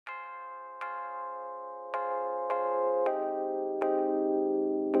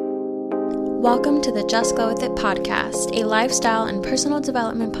Welcome to the Just Glow With It podcast, a lifestyle and personal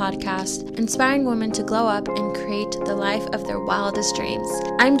development podcast inspiring women to glow up and create the life of their wildest dreams.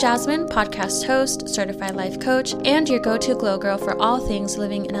 I'm Jasmine, podcast host, certified life coach, and your go-to glow girl for all things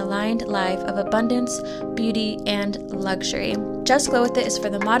living an aligned life of abundance, beauty, and luxury. Just Glow With It is for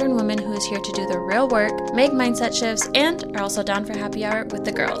the modern woman who is here to do the real work, make mindset shifts, and are also down for happy hour with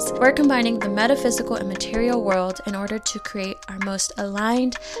the girls. We're combining the metaphysical and material world in order to create our most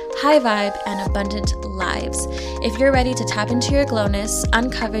aligned, high vibe, and abundant lives. If you're ready to tap into your glowness,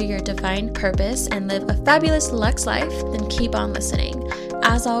 uncover your divine purpose, and live a fabulous luxe life, then keep on listening.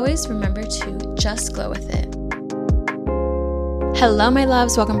 As always, remember to just glow with it. Hello, my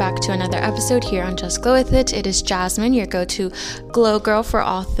loves. Welcome back to another episode here on Just Glow With It. It is Jasmine, your go-to glow girl for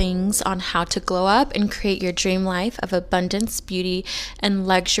all things on how to glow up and create your dream life of abundance, beauty, and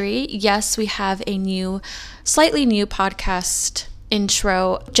luxury. Yes, we have a slightly new podcast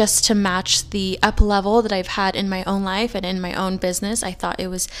intro just to match the up level that I've had in my own life and in my own business. I thought it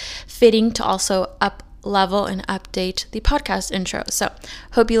was fitting to also up level and update the podcast intro. So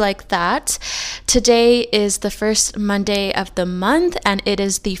hope you like that. Today is the first Monday of the month, and it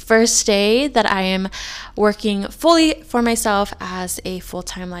is the first day that I am working fully for myself as a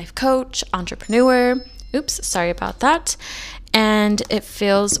full-time life coach, entrepreneur. Oops, sorry about that. And it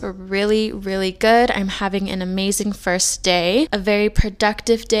feels really, really good. I'm having an amazing first day, a very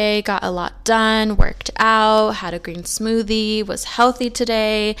productive day, got a lot done, worked out, had a green smoothie, was healthy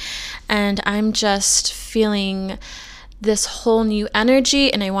today, and I'm just feeling this whole new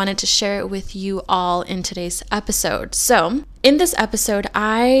energy, and I wanted to share it with you all in today's episode. So, in this episode,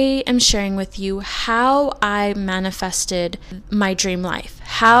 I am sharing with you how I manifested my dream life,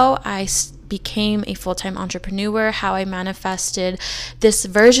 how I became a full-time entrepreneur, how I manifested this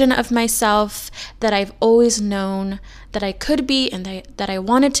version of myself that I've always known that I could be and that I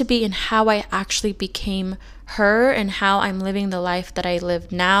wanted to be, and how I actually became her and how I'm living the life that I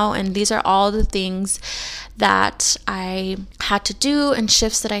live now. And these are all the things that I had to do and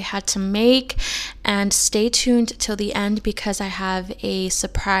shifts that I had to make. And stay tuned till the end because I have a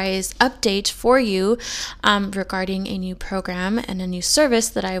surprise update for you regarding a new program and a new service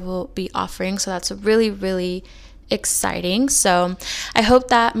that I will be offering. So that's really, really exciting. So I hope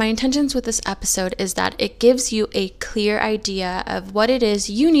that my intentions with this episode is that it gives you a clear idea of what it is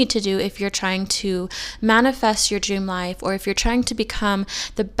you need to do if you're trying to manifest your dream life, or if you're trying to become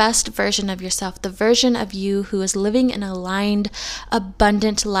the best version of yourself, the version of you who is living an aligned,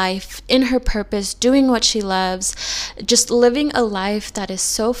 abundant life in her purpose, doing what she loves, just living a life that is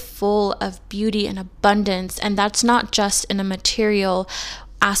so full of beauty and abundance. And that's not just in a material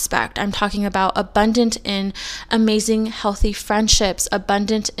aspect. I'm talking about abundant in amazing, healthy friendships,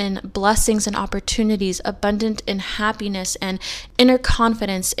 abundant in blessings and opportunities, abundant in happiness and inner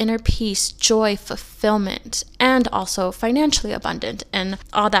confidence, inner peace, joy, fulfillment, and also financially abundant and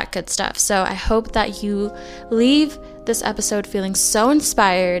all that good stuff. So I hope that you leave this episode feeling so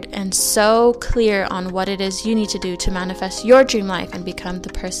inspired and so clear on what it is you need to do to manifest your dream life and become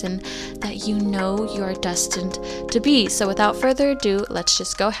the person that you know you're destined to be. So without further ado, let's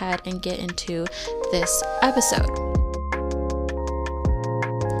just go ahead and get into this episode.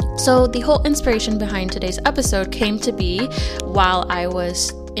 So the whole inspiration behind today's episode came to be while I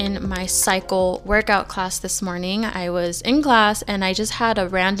was in my cycle workout class this morning. I was in class and I just had a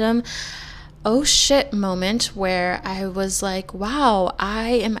random oh shit moment where I was like, wow, I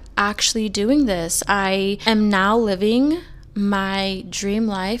am actually doing this. I am now living my dream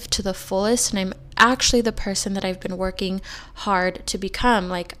life to the fullest, and I'm actually the person that I've been working hard to become.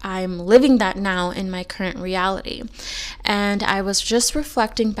 Like, I'm living that now in my current reality. And I was just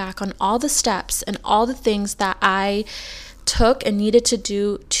reflecting back on all the steps and all the things that I took and needed to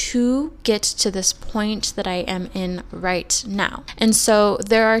do to get to this point that I am in right now. And so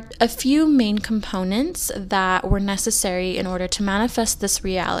there are a few main components that were necessary in order to manifest this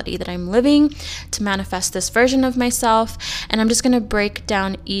reality that I'm living, to manifest this version of myself. And I'm just going to break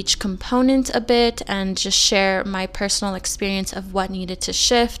down each component a bit and just share my personal experience of what needed to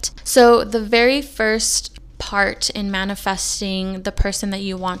shift. So the very first part in manifesting the person that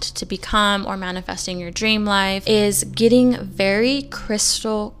you want to become or manifesting your dream life is getting very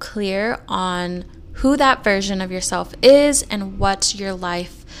crystal clear on who that version of yourself is and what your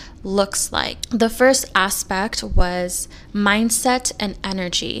life looks like. The first aspect was mindset and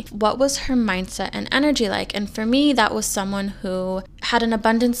energy. What was her mindset and energy like? And for me, that was someone who had an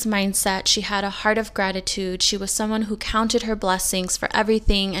abundance mindset. She had a heart of gratitude. She was someone who counted her blessings for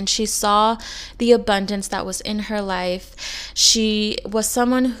everything, and she saw the abundance that was in her life. She was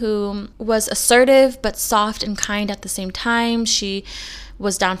someone who was assertive but soft and kind at the same time. She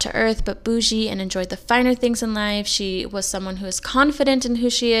was down to earth but bougie and enjoyed the finer things in life. She was someone who is confident in who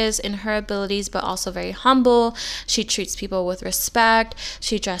she is, in her abilities, but also very humble. She treats people with respect.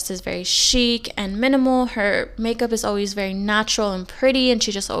 She dresses very chic and minimal. Her makeup is always very natural and pretty, and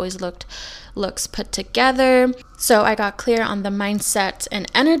she just always looks put together. So I got clear on the mindset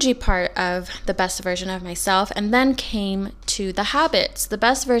and energy part of the best version of myself, and then came to the habits. The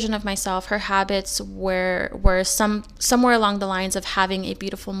best version of myself, her habits were somewhere along the lines of having a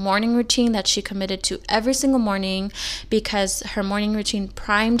beautiful morning routine that she committed to every single morning, because her morning routine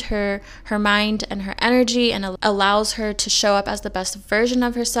primed her mind and her energy and allows her to show up as the best version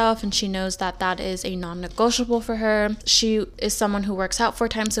of herself, and she knows that that is a non-negotiable for her. She is someone who works out 4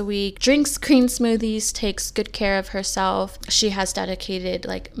 times a week, drinks green smoothies, takes good care of herself. She has dedicated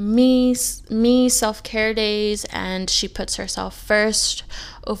like me self-care days, and she puts herself first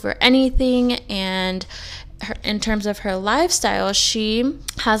over anything. And in terms of her lifestyle, she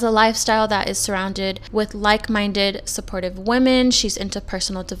has a lifestyle that is surrounded with like-minded, supportive women. She's into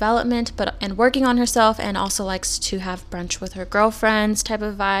personal development and working on herself, and also likes to have brunch with her girlfriends type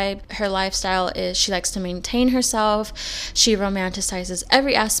of vibe. Her lifestyle is she likes to maintain herself. She romanticizes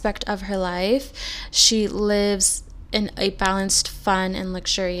every aspect of her life. She lives in a balanced, fun, and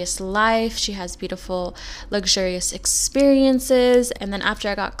luxurious life. She has beautiful, luxurious experiences. And then after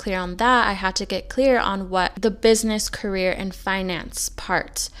I got clear on that, I had to get clear on what the business, career, and finance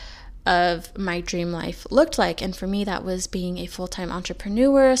part of my dream life looked like. And for me, that was being a full-time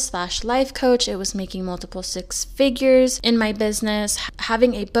entrepreneur / life coach. It was making multiple 6 figures in my business,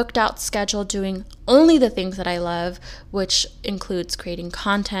 having a booked out schedule, doing only the things that I love, which includes creating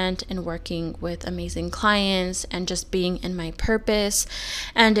content and working with amazing clients and just being in my purpose.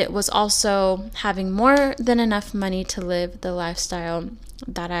 And it was also having more than enough money to live the lifestyle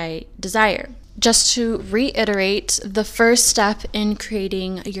that I desire. Just to reiterate, the first step in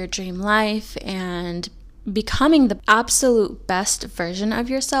creating your dream life and becoming the absolute best version of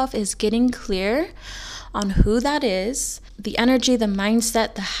yourself is getting clear on who that is, the energy, the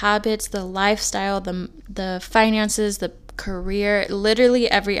mindset, the habits, the lifestyle, the finances, the career, literally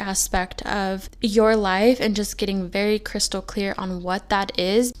every aspect of your life, and just getting very crystal clear on what that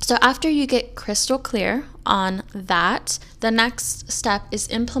is. So after you get crystal clear on that, the next step is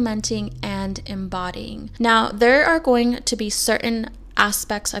implementing and embodying. Now, there are going to be certain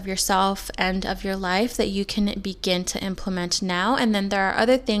aspects of yourself and of your life that you can begin to implement now, and then there are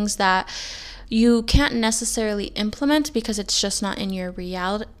other things that you can't necessarily implement because it's just not in your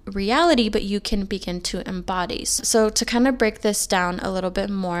reality, but you can begin to embody. So to kind of break this down a little bit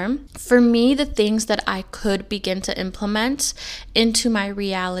more, for me, the things that I could begin to implement into my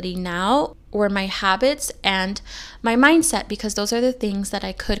reality now were my habits and my mindset, because those are the things that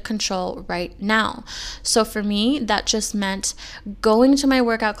I could control right now. So for me, that just meant going to my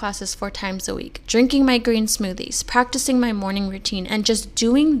workout classes 4 times a week, drinking my green smoothies, practicing my morning routine, and just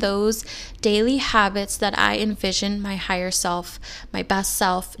doing those daily habits that I envision my higher self, my best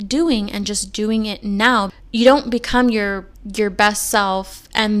self doing, and just doing it now. You don't become your best self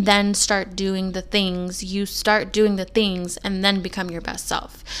and then start doing the things. You start doing the things and then become your best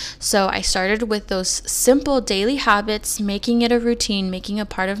self. So I started with those simple daily habits, making it a routine, making a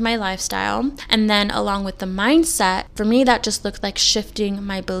part of my lifestyle. And then along with the mindset, for me, that just looked like shifting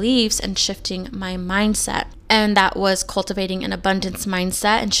my beliefs and shifting my mindset. And that was cultivating an abundance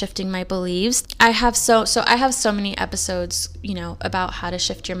mindset and shifting my beliefs. I have so many episodes, about how to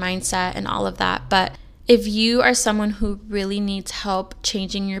shift your mindset and all of that. But if you are someone who really needs help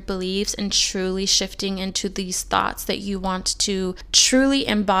changing your beliefs and truly shifting into these thoughts that you want to truly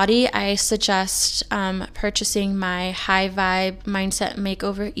embody, I suggest purchasing my High Vibe Mindset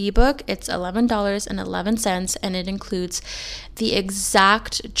Makeover ebook. It's $11.11, and it includes the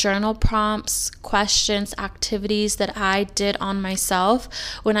exact journal prompts, questions, activities that I did on myself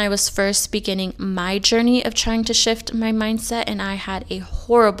when I was first beginning my journey of trying to shift my mindset. And I had a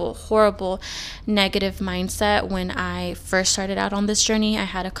horrible, horrible negative mindset when I first started out on this journey. I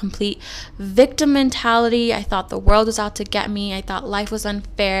had a complete victim mentality. I thought the world was out to get me. I thought life was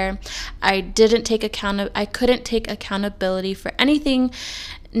unfair. I couldn't take accountability for anything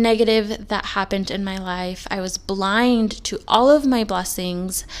negative that happened in my life. I was blind to all of my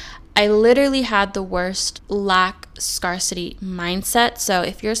blessings. I literally had the worst lack scarcity mindset. So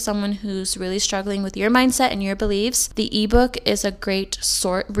if you're someone who's really struggling with your mindset and your beliefs, the ebook is a great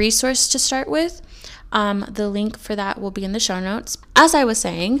resource to start with. The link for that will be in the show notes. As I was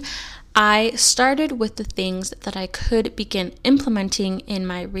saying, I started with the things that I could begin implementing in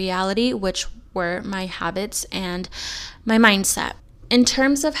my reality, which were my habits and my mindset. in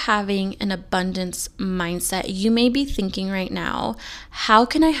terms of having an abundance mindset, you may be thinking right now, how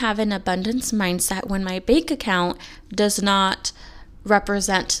can I have an abundance mindset when my bank account does not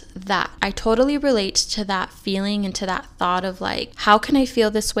represent that? I totally relate to that feeling and to that thought of like, how can I feel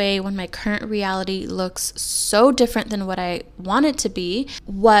this way when my current reality looks so different than what I want it to be?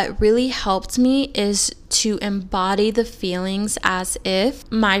 What really helped me is to embody the feelings as if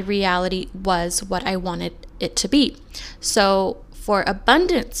my reality was what I wanted it to be. So for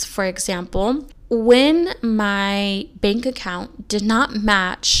abundance, for example, when my bank account did not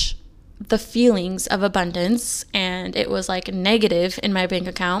match the feelings of abundance and it was like negative in my bank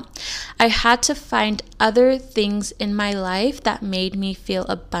account, I had to find other things in my life that made me feel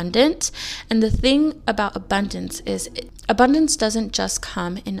abundant. And the thing about abundance is abundance doesn't just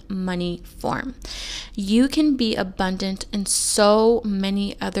come in money form. You can be abundant in so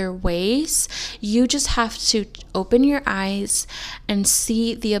many other ways. You just have to open your eyes and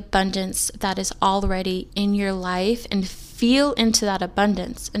see the abundance that is already in your life and feel into that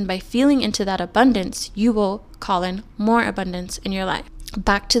abundance. And by feeling into that abundance, you will call in more abundance in your life.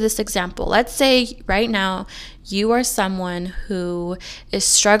 Back to this example. Let's say right now you are someone who is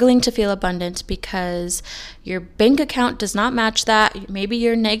struggling to feel abundant because your bank account does not match that. Maybe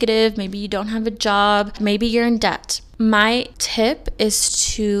you're negative, maybe you don't have a job, maybe you're in debt. My tip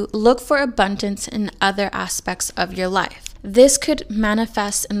is to look for abundance in other aspects of your life. This could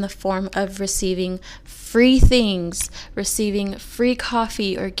manifest in the form of receiving free things, receiving free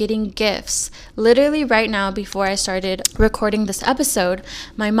coffee, or getting gifts. Literally right now, before I started recording this episode,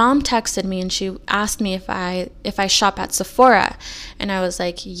 my mom texted me and she asked me if I shop at Sephora. And I was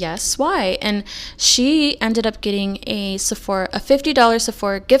like, yes, why? And she ended up getting a $50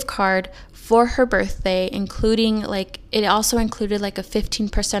 Sephora gift card for her birthday, including it also included like a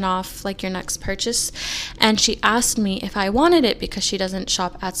 15% off like your next purchase. And she asked me if I wanted it because she doesn't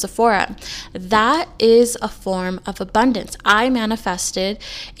shop at Sephora. That is a form of abundance. I manifested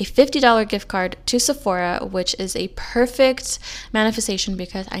a $50 gift card to Sephora, which is a perfect manifestation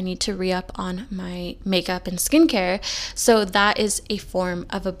because I need to re-up on my makeup and skincare. So that is a form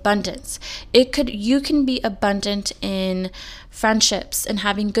of abundance. You can be abundant in friendships and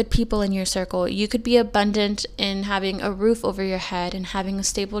having good people in your circle. You could be abundant in having a roof over your head and having a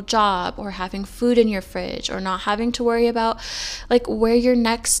stable job, or having food in your fridge, or not having to worry about where your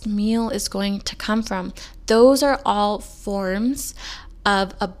next meal is going to come from. Those are all forms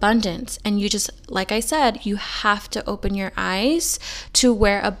of abundance. And you just, like I said, you have to open your eyes to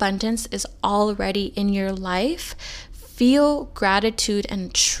where abundance is already in your life. Feel gratitude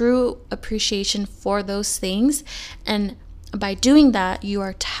and true appreciation for those things, and by doing that, you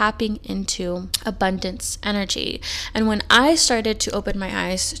are tapping into abundance energy. And when I started to open my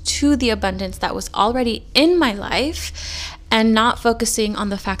eyes to the abundance that was already in my life, and not focusing on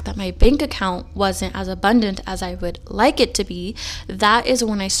the fact that my bank account wasn't as abundant as I would like it to be, that is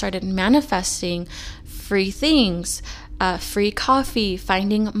when I started manifesting free things. Free coffee,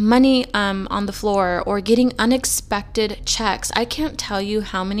 finding money on the floor, or getting unexpected checks. I can't tell you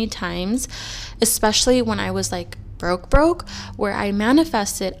how many times, especially when I was broke, where I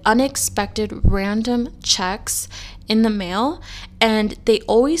manifested unexpected random checks in the mail, and they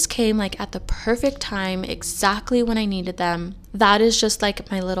always came at the perfect time, exactly when I needed them. That is just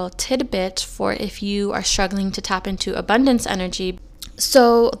my little tidbit for if you are struggling to tap into abundance energy.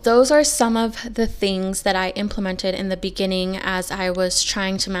 So those are some of the things that I implemented in the beginning as I was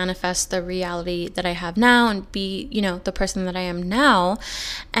trying to manifest the reality that I have now and be, the person that I am now.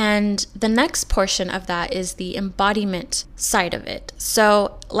 And the next portion of that is the embodiment side of it.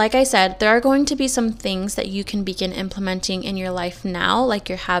 So like I said, there are going to be some things that you can begin implementing in your life now, like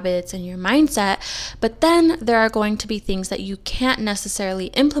your habits and your mindset. But then there are going to be things that you can't necessarily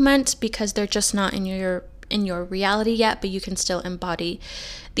implement because they're just not in your reality yet, but you can still embody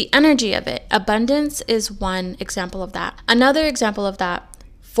the energy of it. Abundance is one example of that. Another example of that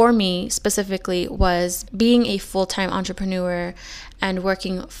for me specifically was being a full-time entrepreneur and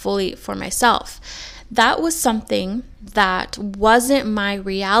working fully for myself. That was something that wasn't my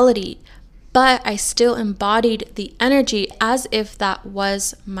reality, but I still embodied the energy as if that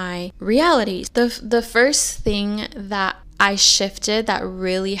was my reality. The first thing that I shifted that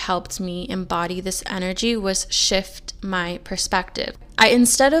really helped me embody this energy was shift my perspective.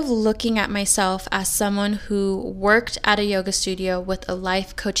 Instead of looking at myself as someone who worked at a yoga studio with a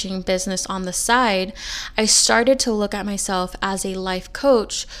life coaching business on the side, I started to look at myself as a life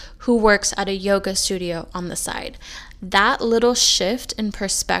coach who works at a yoga studio on the side. that little shift in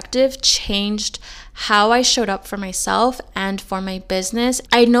perspective changed how I showed up for myself and for my business.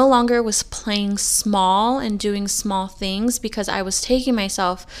 I no longer was playing small and doing small things because I was taking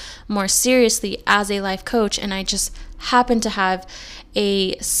myself more seriously as a life coach, and I just happened to have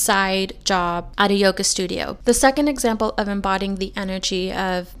a side job at a yoga studio. The second example of embodying the energy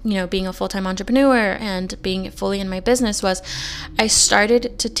of, being a full-time entrepreneur and being fully in my business was I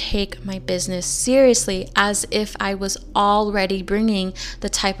started to take my business seriously as if I was already bringing the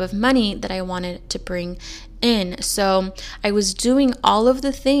type of money that I wanted to bring in. So I was doing all of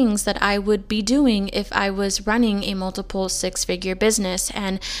the things that I would be doing if I was running a multiple six-figure business,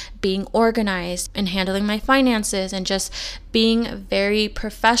 and being organized and handling my finances and just being very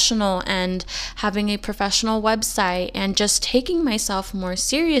professional and having a professional website and just taking myself more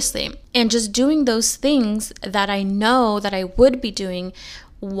seriously and just doing those things that I know that I would be doing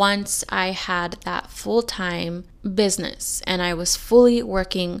once I had that full-time business and I was fully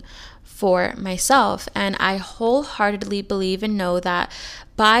working for myself. And I wholeheartedly believe and know that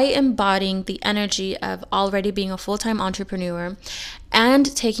by embodying the energy of already being a full-time entrepreneur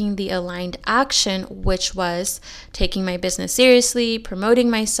and taking the aligned action, which was taking my business seriously, promoting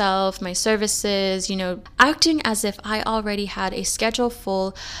myself, my services, acting as if I already had a schedule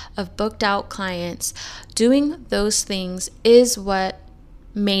full of booked out clients, doing those things is what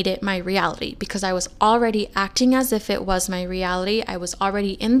made it my reality, because I was already acting as if it was my reality. I was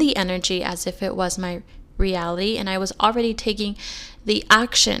already in the energy as if it was my reality, and I was already taking the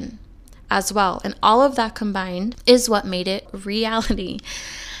action as well. And all of that combined is what made it reality.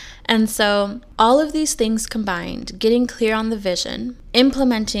 And so all of these things combined, getting clear on the vision,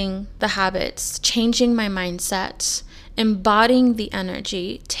 implementing the habits, changing my mindset, embodying the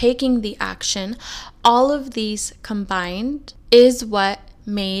energy, taking the action, all of these combined is what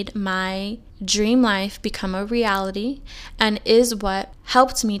made my dream life become a reality and is what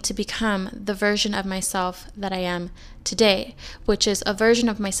helped me to become the version of myself that I am today, which is a version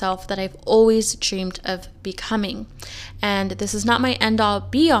of myself that I've always dreamed of becoming. And this is not my end all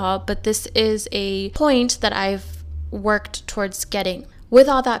be all, but this is a point that I've worked towards getting. With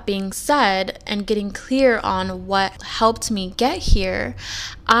all that being said and getting clear on what helped me get here,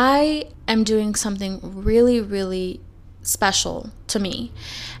 I am doing something really, really special to me.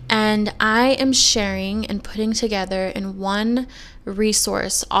 And I am sharing and putting together in one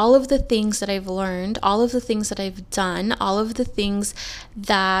resource all of the things that I've learned, all of the things that I've done, all of the things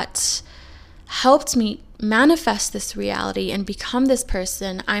that helped me manifest this reality and become this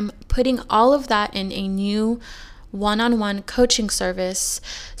person. I'm putting all of that in a new one-on-one coaching service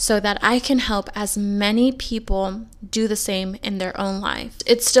so that I can help as many people do the same in their own life.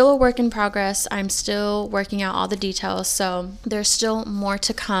 It's still a work in progress. I'm still working out all the details, so there's still more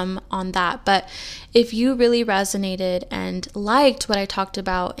to come on that. But if you really resonated and liked what I talked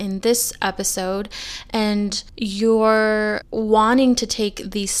about in this episode, and you're wanting to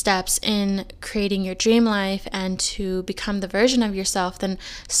take these steps in creating your dream life and to become the version of yourself, then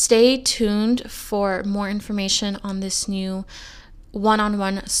stay tuned for more information on this new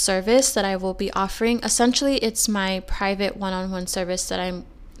one-on-one service that I will be offering. Essentially, it's my private one-on-one service that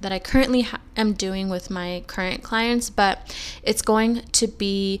I currently am doing with my current clients, but it's going to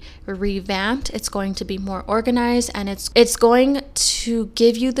be revamped. It's going to be more organized, and it's going to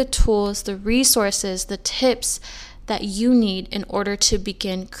give you the tools, the resources, the tips that you need in order to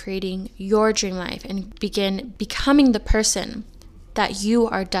begin creating your dream life and begin becoming the person that you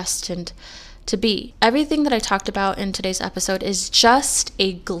are destined to be. Everything that I talked about in today's episode is just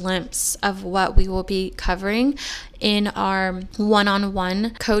a glimpse of what we will be covering in our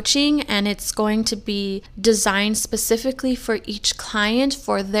one-on-one coaching, and it's going to be designed specifically for each client,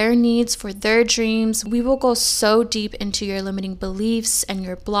 for their needs, for their dreams. We will go so deep into your limiting beliefs and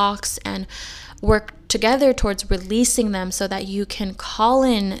your blocks and work together towards releasing them so that you can call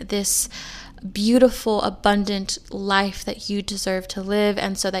in this beautiful, abundant life that you deserve to live,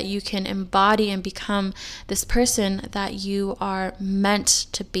 and so that you can embody and become this person that you are meant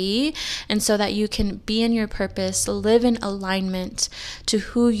to be, and so that you can be in your purpose, live in alignment to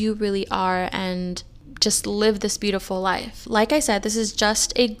who you really are, and just live this beautiful life. Like I said, this is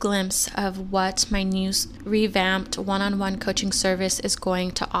just a glimpse of what my new revamped one-on-one coaching service is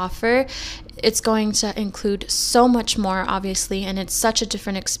going to offer. It's going to include so much more, obviously, and it's such a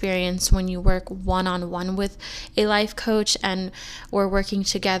different experience when you work one-on-one with a life coach and we're working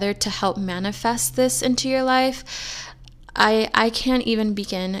together to help manifest this into your life. I can't even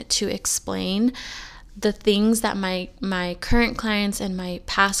begin to explain the things that my current clients and my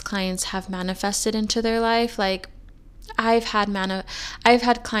past clients have manifested into their life. Like, I've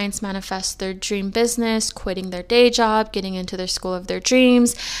had clients manifest their dream business, quitting their day job, getting into their school of their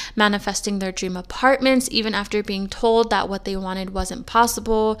dreams, manifesting their dream apartments, even after being told that what they wanted wasn't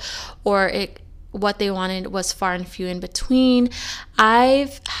possible, or what they wanted was far and few in between.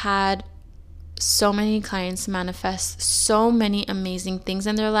 I've had so many clients manifest so many amazing things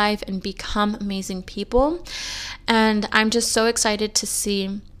in their life and become amazing people. And I'm just so excited to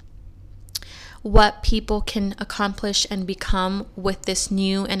see what people can accomplish and become with this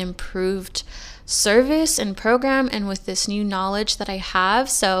new and improved service and program, and with this new knowledge that I have.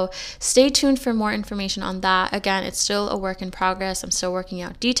 So stay tuned for more information on that. Again, it's still a work in progress. I'm still working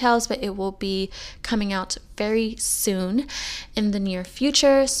out details, but it will be coming out very soon in the near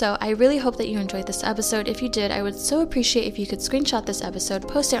future. So I really hope that you enjoyed this episode. If you did, I would so appreciate if you could screenshot this episode,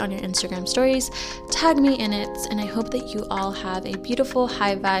 post it on your Instagram stories, tag me in it, and I hope that you all have a beautiful,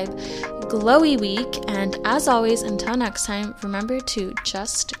 high vibe, glowy week. And as always, until next time, remember to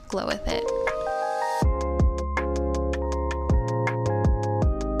just glow with it.